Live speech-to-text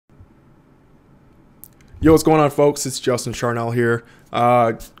Yo, what's going on, folks? It's Justin Charnell here.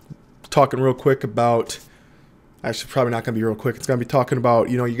 Talking real quick about, actually probably not going to be real quick. It's going to be talking about,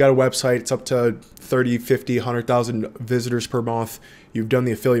 you got a website. It's up to 30, 50, 100,000 visitors per month. You've done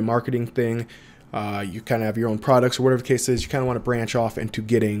the affiliate marketing thing. You kind of have your own products or whatever the case is. You kind of want to branch off into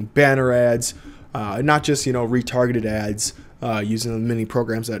getting banner ads, not just, retargeted ads using the mini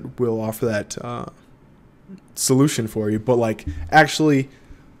programs that will offer that solution for you, but like actual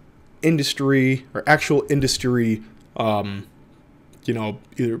industry, either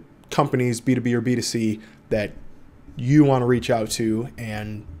companies, B2B or B2C, that you want to reach out to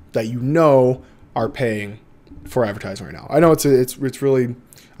and that are paying for advertising right now. I know it's really,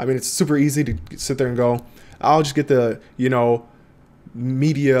 it's super easy to sit there and go, I'll just get the,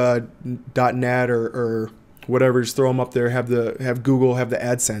 media.net or whatever, just throw them up there, have Google, have the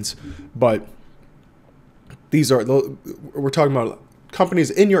AdSense. But we're talking about companies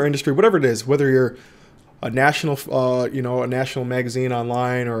in your industry, whatever it is, whether you're a national, a national magazine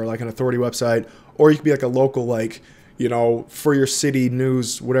online or like an authority website, or you could be like a local, for your city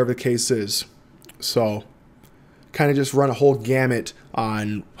news, whatever the case is. So kind of just run a whole gamut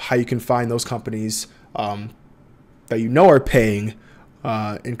on how you can find those companies that are paying,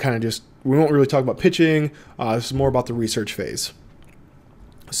 and kind of just, we won't really talk about pitching. This is more about the research phase.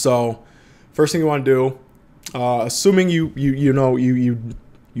 So first thing you want to do, assuming you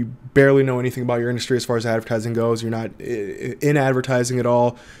barely know anything about your industry as far as advertising goes, you're not in advertising at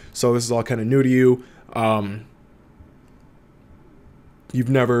all, so this is all kind of new to you. You've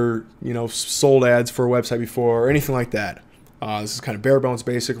never sold ads for a website before or anything like that. This is kind of bare bones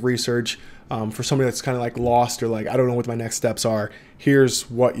basic research. For somebody that's kind of like lost or like, I don't know what my next steps are, here's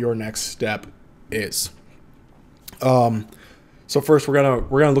what your next step is. So first we're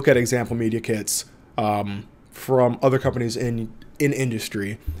gonna look at example media kits from other companies in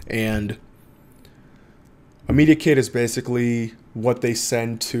industry. And a media kit is basically what they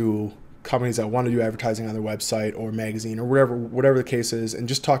send to companies that want to do advertising on their website or magazine or whatever the case is, and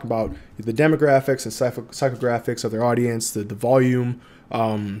just talk about the demographics and psychographics of their audience, the volume,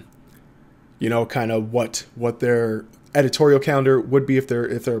 kind of what their editorial calendar would be if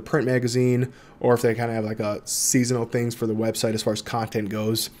they're a print magazine, or if they kind of have like a seasonal things for the website as far as content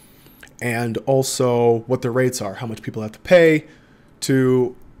goes, and also what the rates are, how much people have to pay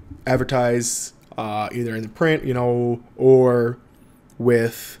to advertise either in the print, or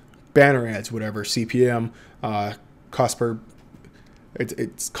with banner ads, whatever, CPM, cost per,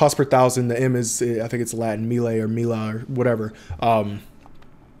 it's cost per thousand. The M is, I think it's Latin, mille or mila or whatever.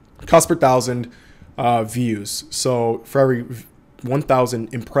 Cost per thousand views. So for every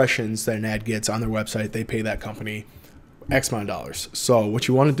 1,000 impressions that an ad gets on their website, they pay that company X amount of dollars. So what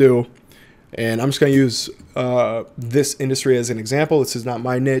you want to do, and I'm just going to use this industry as an example. This is not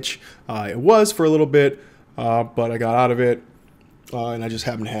my niche. It was for a little bit, but I got out of it. And I just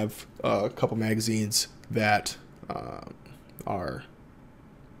happen to have a couple magazines that are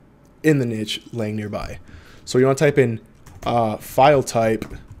in the niche laying nearby. So you want to type in file type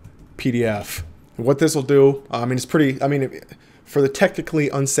PDF. And what this will do, it's pretty, for the technically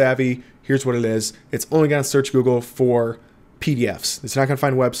unsavvy, here's what it is. It's only going to search Google for PDFs. It's not going to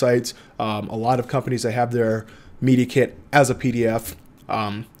find websites. A lot of companies that have their media kit as a PDF.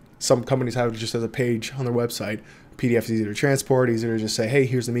 Some companies have it just as a page on their website. PDF is easier to transport, easier to just say, hey,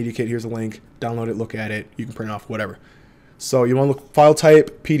 here's the media kit, here's the link, download it, look at it, you can print it off, whatever. So you want to look file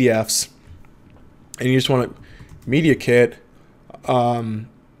type PDFs, and you just want to media kit,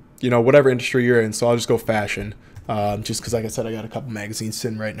 whatever industry you're in. So I'll just go fashion, just because, like I said, I got a couple magazines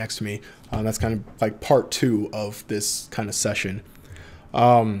sitting right next to me. That's kind of like part 2 of this kind of session.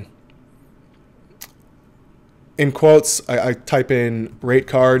 In quotes, I type in rate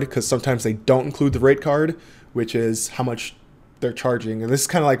card, because sometimes they don't include the rate card, which is how much they're charging. And this is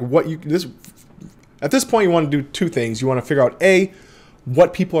kind of like at this point, you want to do 2 things. You want to figure out, A,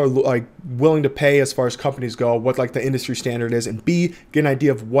 what people are like willing to pay as far as companies go, what like the industry standard is, and B, get an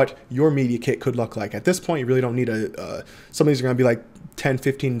idea of what your media kit could look like. At this point, you really don't need some of these are going to be like 10,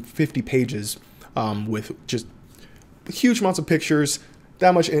 15, 50 pages with just huge amounts of pictures,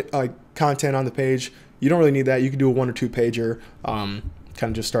 that much content on the page. You don't really need that. You can do a 1 or 2 pager, kind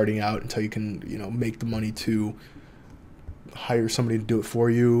of just starting out until you can, make the money to hire somebody to do it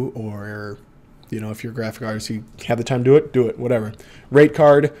for you, or, if you're a graphic artist, you have the time to do it, whatever. Rate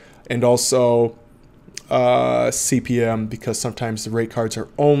card, and also CPM, because sometimes the rate cards are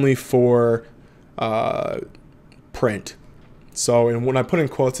only for print. So, and when I put in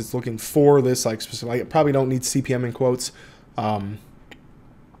quotes, it's looking for this like specific. I probably don't need CPM in quotes,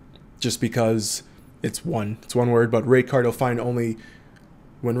 just because it's one word. But rate card, you'll find only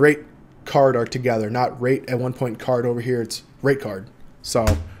when rate card are together, not rate at one point, card over here. It's rate card. So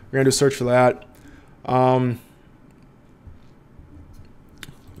we're gonna do a search for that.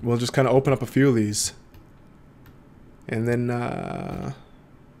 We'll just kind of open up a few of these, and then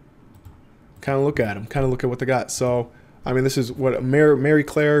kind of look at them, kind of look at what they got. So I mean, this is what Mary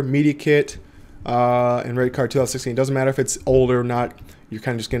Claire Media Kit and rate card 2016. It doesn't matter if it's older or not. You're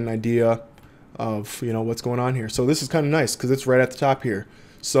kind of just getting an idea of, you know, what's going on here. So this is kind of nice because it's right at the top here.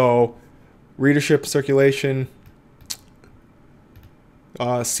 So readership, circulation,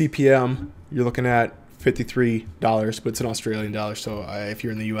 CPM, you're looking at $53, but it's an Australian dollar. So if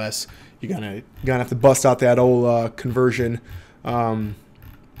you're in the US, you're gonna have to bust out that old conversion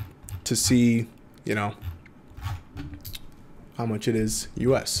to see, you know, how much it is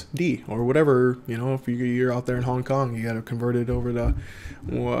USD or whatever. You know, if you're out there in Hong Kong, you got to convert it over to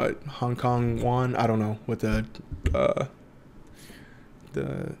what Hong Kong won. I don't know what the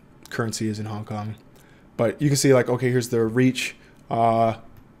currency is in Hong Kong, but you can see, like, okay, here's the reach. About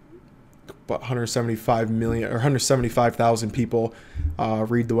 175 million or 175,000 people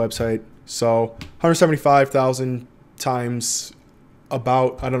read the website. So 175,000 times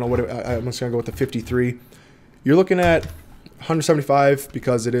about, I don't know what I'm just gonna go with the 53. You're looking at 175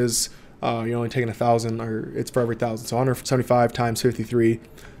 because it is you're only taking 1,000, or it's for every 1,000. So 175 times 53,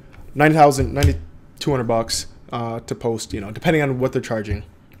 9,200 bucks to post. You know, depending on what they're charging,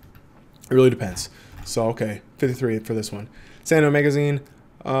 it really depends. So okay, 53 for this one. San Diego Magazine,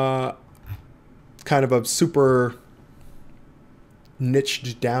 kind of a super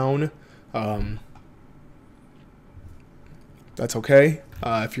niched down. That's okay.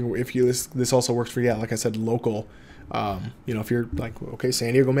 If you this also works for, yeah, like I said, local. You know, if you're like, okay,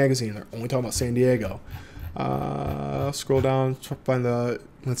 San Diego Magazine, they're only talking about San Diego. Scroll down, find the,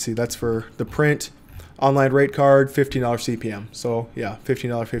 let's see, that's for the print. Online rate card, $15 CPM. So yeah, $15,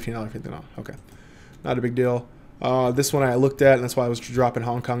 $15. Okay, not a big deal. This one I looked at, and that's why I was dropping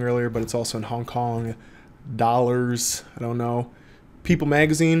Hong Kong earlier, but it's also in Hong Kong dollars. I don't know. People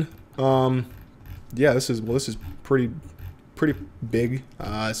Magazine. Yeah, this is pretty big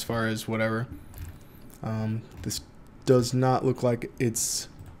as far as whatever. This does not look like it's.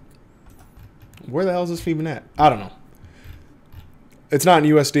 Where the hell is this even at? I don't know. It's not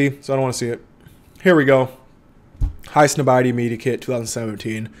in USD, so I don't want to see it. Here we go. High Snobiety Media Kit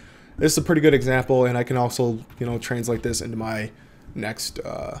 2017. This is a pretty good example, and I can also, you know, translate this into my next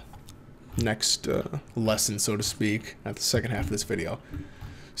lesson, so to speak, at the second half of this video.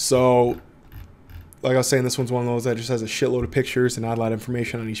 So, like I was saying, this one's one of those that just has a shitload of pictures and not a lot of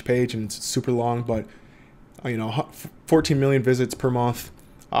information on each page, and it's super long, but you know, 14 million visits per month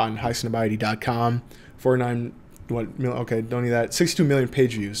on highsnobiety.com. 49, what? Okay, don't need that. 62 million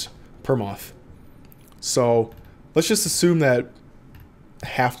page views per month. So let's just assume that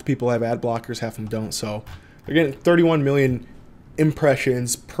half the people have ad blockers, half of them don't. So they're getting 31 million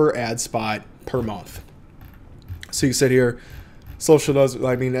impressions per ad spot per month. So you can sit here. Social does,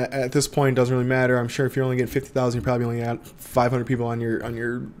 I mean, at this point, it doesn't really matter. I'm sure if you're only getting 50,000, you're probably only at 500 people on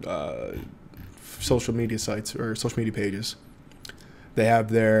your social media sites or social media pages. They have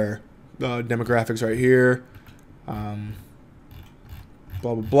their demographics right here. Blah,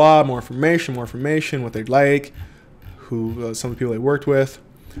 blah, blah. More information, what they'd like, who some of the people they worked with.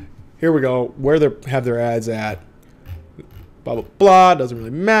 Here we go. Where they have their ads at. Blah, blah, blah. Doesn't really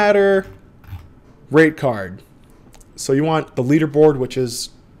matter. Rate card. So you want the leaderboard, which is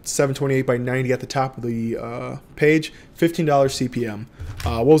 728 by 90 at the top of the page. $15 CPM.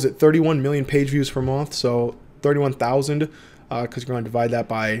 What was it? 31 million page views per month. So 31,000, because you're going to divide that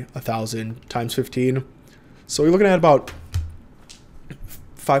by 1,000 times 15. So you're looking at about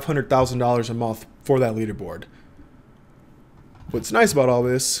 $500,000 a month for that leaderboard. What's nice about all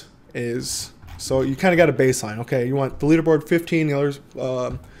this is, so you kind of got a baseline. Okay, you want the leaderboard 15. There's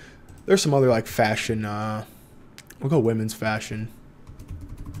some other like fashion. We'll go women's fashion.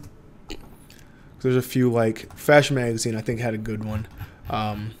 There's a few, like Fashion Magazine, I think, had a good one.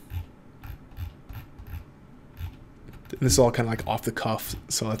 And this is all kind of like off the cuff,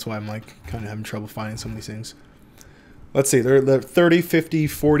 so that's why I'm like kind of having trouble finding some of these things. Let's see, they're 30, 50,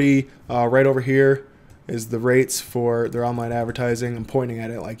 40. Right over here is the rates for their online advertising. I'm pointing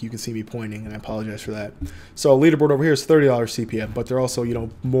at it like you can see me pointing, and I apologize for that. So leaderboard over here is $30 CPM, but they're also, you know,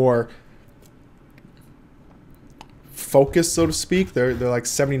 more focused, so to speak. They're like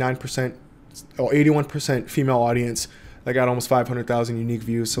 79%, or 81% female audience. They got almost 500,000 unique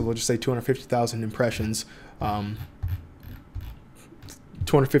views, so we'll just say 250,000 impressions.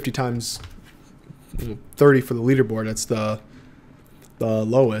 250 times 30 for the leaderboard. That's the the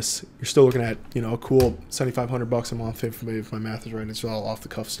lowest, you're still looking at, you know, a cool $7,500 a month if my math is right. It's all off the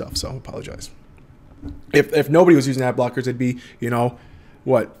cuff stuff, so I apologize. If nobody was using ad blockers, it'd be, you know,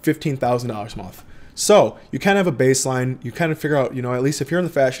 what, $15,000 a month. So you kind of have a baseline. You kind of figure out, you know, at least if you're in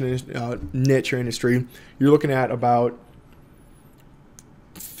the fashion niche or industry, you're looking at about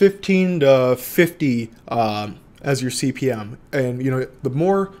 15 to 50 as your CPM. And, you know, the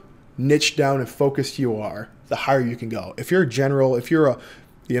more niche down and focused you are, the higher you can go. If you're a general, if you're a,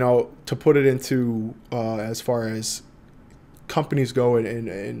 you know, to put it into as far as companies go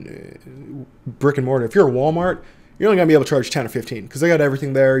in brick and mortar, if you're a Walmart, you're only gonna be able to charge 10 or 15 because they got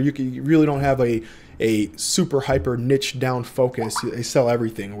everything there. You really don't have a super hyper niche down focus. They sell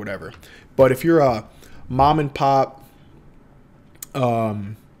everything or whatever. But if you're a mom and pop,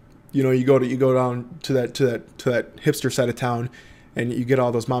 you know, you go down to that hipster side of town, and you get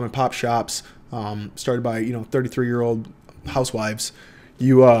all those mom and pop shops started by, you know, 33-year-old housewives.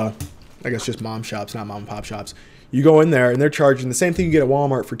 You I guess just mom shops, not mom and pop shops. You go in there and they're charging the same thing you get at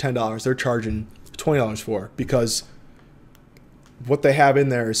Walmart for $10. They're charging $20 for, because what they have in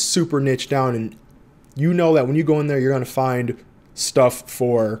there is super niche down, and you know that when you go in there, you're going to find stuff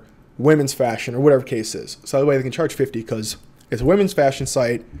for women's fashion or whatever case is. So that way they can charge $50 because it's a women's fashion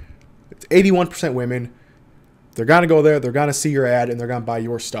site. It's 81% women. They're going to go there. They're going to see your ad and they're going to buy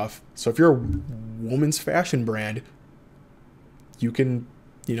your stuff. So if you're a woman's fashion brand, you can,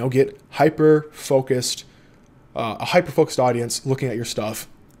 you know, get a hyper-focused audience looking at your stuff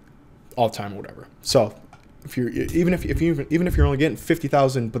all the time or whatever. So if you're even if you're only getting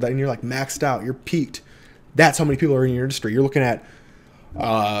 50,000, but then you're like maxed out, you're peaked. That's how many people are in your industry. You're looking at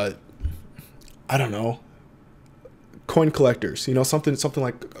I don't know, coin collectors, you know, something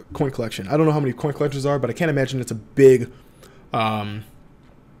like coin collection. I don't know how many coin collectors are, but I can't imagine it's a big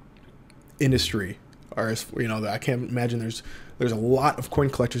industry, or, you know, I can't imagine there's a lot of coin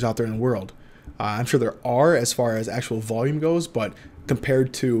collectors out there in the world. I'm sure there are as far as actual volume goes, but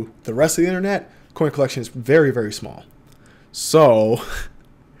compared to the rest of the internet, coin collection is very, very small. So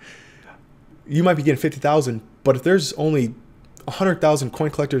you might be getting 50,000, but if there's only 100,000 coin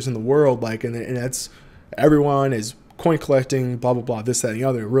collectors in the world, like, and that's everyone is coin collecting, blah, blah, blah, this, that, and the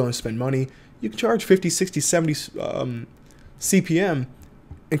other, willing to spend money, you can charge 50, 60, 70 CPM,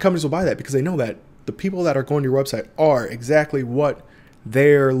 and companies will buy that because they know that the people that are going to your website are exactly what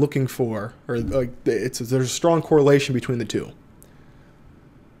they're looking for, or like there's a strong correlation between the two.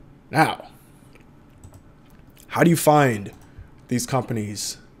 Now, how do you find these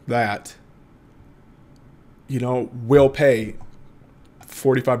companies that, you know, will pay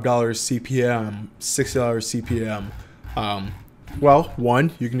 $45 CPM, $60 CPM? Well,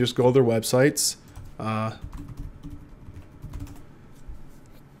 one, you can just go to their websites. I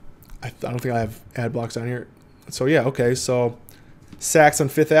don't think I have ad blocks on here. So yeah, okay. So Saks on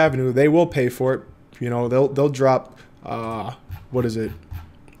Fifth Avenue, they will pay for it. You know, they'll drop. What is it?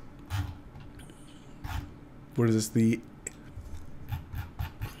 What is this?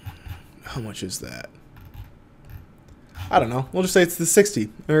 How much is that? I don't know. We'll just say it's the 60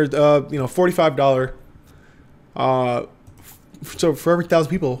 or you know, $45. So for every 1,000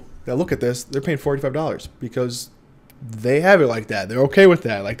 people that look at this, they're paying $45 because they have it like that. They're okay with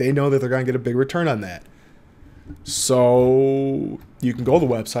that. Like, they know that they're going to get a big return on that. So you can go to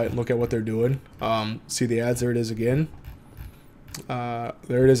the website and look at what they're doing. See the ads. There it is again. There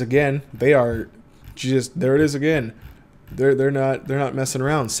it is again. They are just, there it is again. They're not messing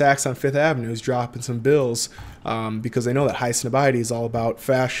around. Saks on Fifth Avenue is dropping some bills because they know that high snobiety is all about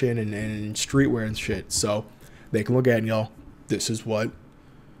fashion and streetwear and shit. So they can look at it and go, this is what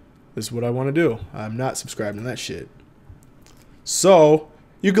I want to do. I'm not subscribing to that shit. So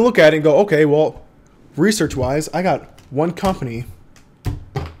you can look at it and go, okay, well, research-wise, I got one company.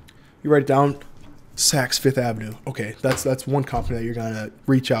 You write it down, Saks Fifth Avenue. Okay, that's one company that you're gonna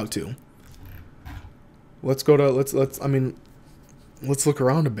reach out to. Let's go to let's look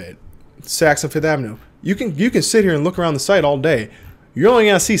around a bit. Saks on Fifth Avenue. You can sit here and look around the site all day. You're only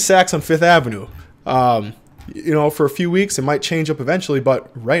gonna see Saks on Fifth Avenue. You know, for a few weeks, it might change up eventually,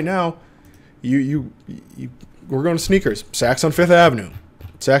 but right now, we're going to sneakers. Saks on Fifth Avenue.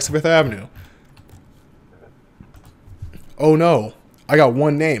 Saks on Fifth Avenue. Oh no, I got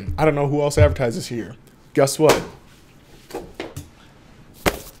one name. I don't know who else advertises here. Guess what?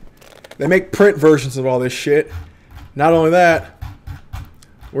 They make print versions of all this shit. Not only that,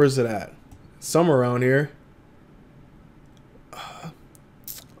 where's it at? Somewhere around here.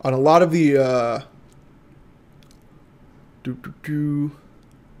 On a lot of the oh,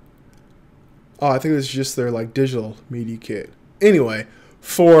 I think this is just their like digital media kit. Anyway,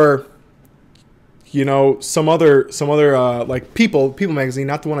 for you know, some other like People magazine,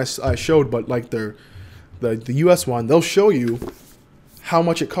 not the one I showed, but like the US one, they'll show you how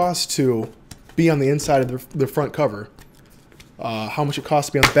much it costs to be on the inside of the front cover, how much it costs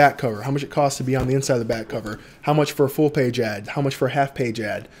to be on the back cover, how much it costs to be on the inside of the back cover, how much for a full page ad, how much for a half page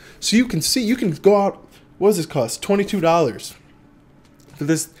ad. So you can see, you can go out, what does this cost? $22 for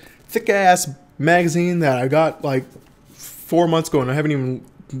this thick ass magazine that I got like 4 months ago and I haven't even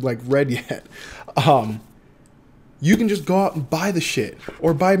like read yet. You can just go out and buy the shit,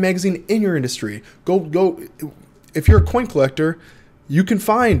 or buy a magazine in your industry. Go. If you're a coin collector, you can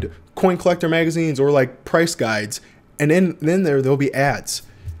find coin collector magazines or like price guides, and then there'll be ads.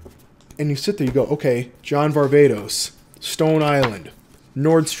 And you sit there, you go, okay, John Varvatos, Stone Island,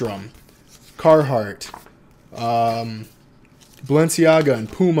 Nordstrom, Carhartt, Balenciaga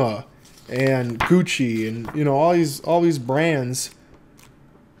and Puma and Gucci, and you know, all these brands.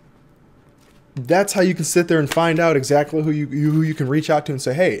 That's how you can sit there and find out exactly who you can reach out to and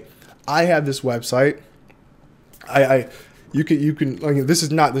say, hey, I have this website. You can like, this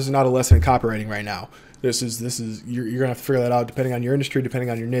is not a lesson in copywriting right now. This is you're gonna have to figure that out depending on your industry, depending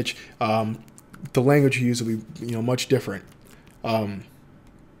on your niche. The language you use will be, you know, much different. But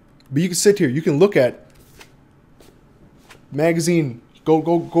you can sit here, you can look at magazine. Go to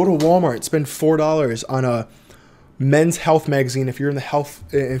Walmart, spend $4 on a men's health magazine. If you're in the health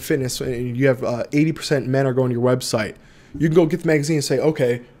and fitness and you have 80% men are going to your website, you can go get the magazine and say,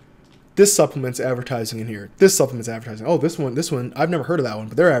 okay, this supplement's advertising in here. This supplement's advertising. Oh, this one, I've never heard of that one,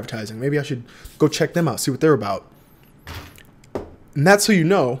 but they're advertising. Maybe I should go check them out, see what they're about. And that's how you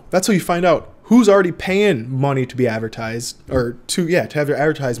know. That's how you find out who's already paying money to be advertised, or to have their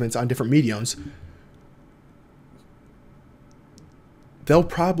advertisements on different mediums. They'll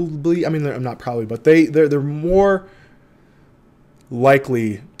probably, I mean, they're not probably, but they're more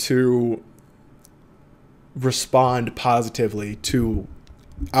likely to respond positively to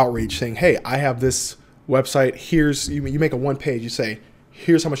outreach, saying, hey, I have this website. Here's, you make a one page, you say,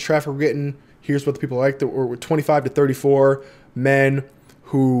 here's how much traffic we're getting. Here's what the people like. We're 25 to 34 men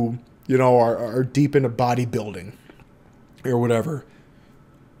who, you know, are deep into bodybuilding or whatever.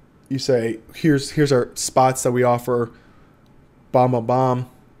 You say, here's our spots that we offer. Bomb,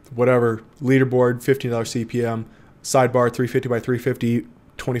 whatever, leaderboard, $15 CPM, sidebar, 350 by 350,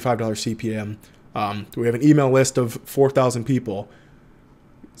 $25 CPM. We have an email list of 4,000 people.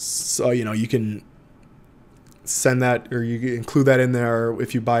 So, you know, you can send that, or you can include that in there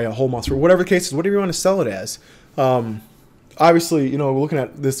if you buy a whole month, or whatever the case is, whatever you want to sell it as. Obviously, you know, looking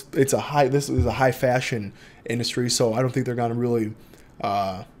at this, this is a high fashion industry, so I don't think they're going to really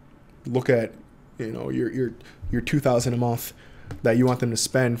look at, you know, your $2,000 a month that you want them to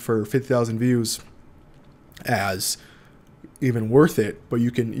spend for 50,000 views as even worth it. But you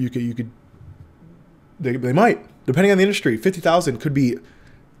could they might, depending on the industry. 50,000 could be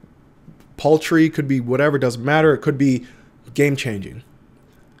paltry, could be whatever, doesn't matter. It could be game changing.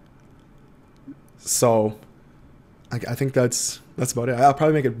 So I think that's about it. I'll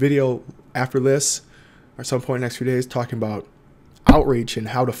probably make a video after this or some point next few days talking about outreach and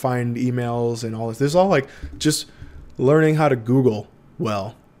how to find emails and all this. This is all like just learning how to Google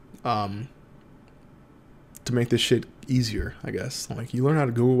well, to make this shit easier, I guess. Like, you learn how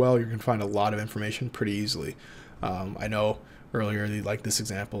to Google well, you can find a lot of information pretty easily. I know earlier, like this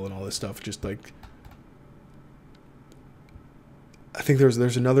example and all this stuff, just like, I think there's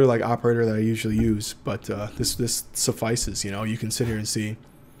another like operator that I usually use, but this suffices. You know, you can sit here and see,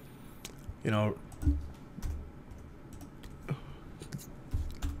 you know,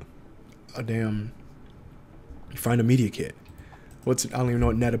 you find a media kit. I don't even know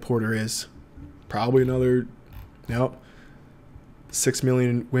what Net-a-Porter is. Probably another, 6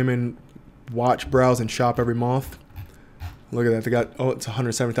 million women watch, browse, and shop every month. Look at that. They got, it's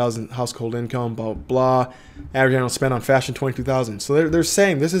 170,000 household income, blah, blah, blah. Average annual spend on fashion, 22,000. So they're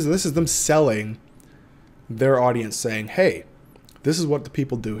saying, this is them selling their audience, saying, hey, this is what the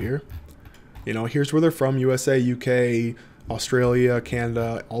people do here. You know, here's where they're from: USA, UK, Australia,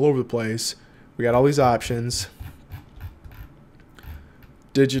 Canada, all over the place. We got all these options.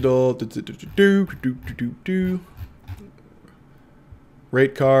 Digital,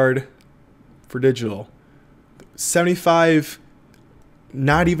 rate card for digital. 75,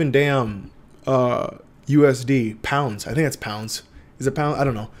 not even damn USD, pounds. I think that's pounds. Is it pound? I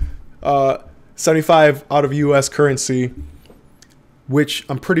don't know. 75 out of US currency, which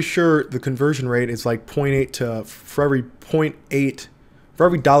I'm pretty sure the conversion rate is like 0.8 to, for every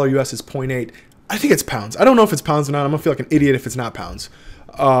dollar US is 0.8. I think it's pounds. I don't know if it's pounds or not. I'm gonna feel like an idiot if it's not pounds.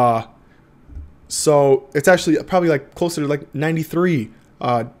 So it's actually probably like closer to like 93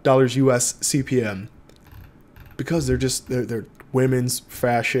 dollars US CPM, because they're women's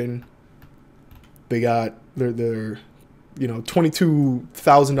fashion. They got they're you know,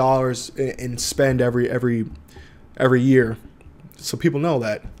 $22,000 in spend every year, so people know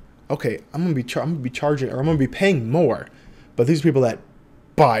that, okay, I'm gonna be charging, or I'm gonna be paying more. But these people that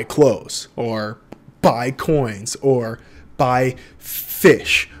buy clothes or buy coins or buy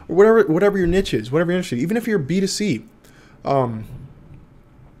fish or whatever your niche is, whatever you're interested in, even if you're B2C or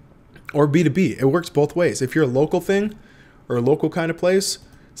B2B, it works both ways. If you're a local thing or a local kind of place,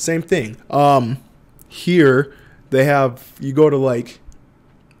 same thing. Here they have, you go to like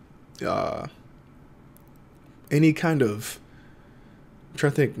any kind of, I'm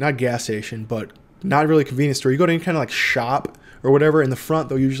trying to think, not gas station, but not really convenience store. You go to any kind of like shop or whatever, in the front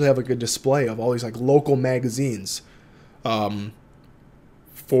they'll usually have like a display of all these like local magazines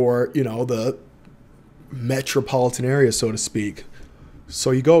for, you know, the metropolitan area, so to speak.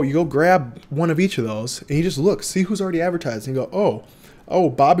 So you go grab one of each of those and you just look, see who's already advertising, and go, oh,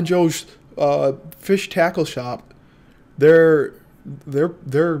 Bob and Joe's fish tackle shop, they're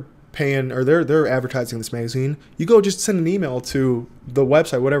paying, or they're advertising this magazine. You go just send an email to the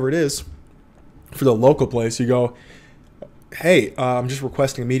website, whatever it is, for the local place. You go, hey, I'm just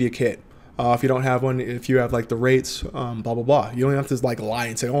requesting a media kit. If you don't have one, if you have like the rates, blah blah blah. You don't have to like lie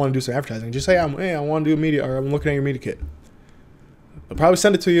and say, I want to do some advertising. Just say, hey, I want to do a media, or I'm looking at your media kit. They'll probably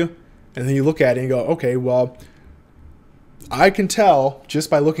send it to you, and then you look at it and go, okay, well, I can tell just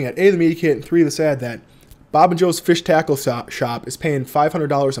by looking at A, the media kit, and 3, this ad, that Bob and Joe's Fish Tackle Shop is paying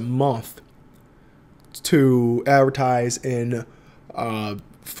 $500 a month to advertise in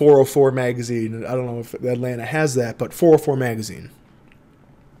 404 magazine. I don't know if Atlanta has that, but 404 magazine.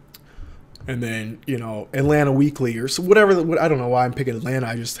 And then, you know, Atlanta Weekly or so, whatever. I don't know why I'm picking Atlanta.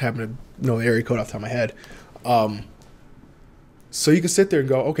 I just happen to know the area code off the top of my head. So you can sit there and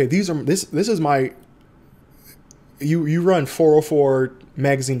go, okay, this is my. You run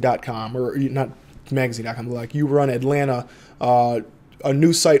 404magazine.com, or not magazine.com, like you run Atlanta, a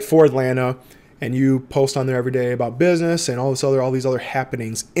news site for Atlanta, and you post on there every day about business and all these other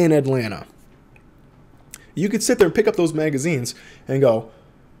happenings in Atlanta. You could sit there and pick up those magazines and go,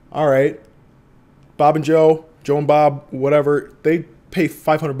 all right, Bob and Joe and Bob, whatever, they pay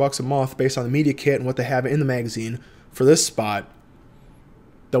 $500 a month based on the media kit and what they have in the magazine for this spot.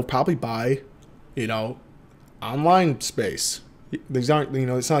 They'll probably buy, you know, online space. These aren't, you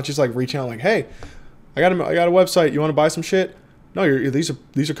know, it's not just like reaching out like, hey, I got a website, you want to buy some shit? No, these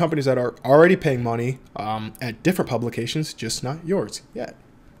are companies that are already paying money at different publications, just not yours yet.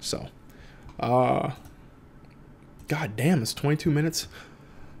 So, god damn, it's 22 minutes.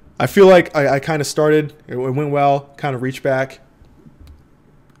 I feel like I kind of started, it went well, kind of reached back,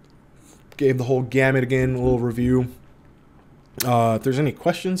 gave the whole gamut again, a little review. If there's any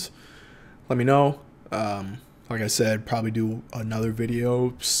questions, let me know. Like I said, probably do another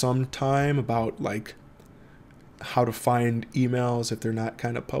video sometime about like how to find emails if they're not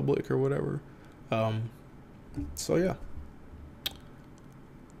kind of public or whatever. So yeah,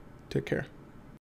 take care.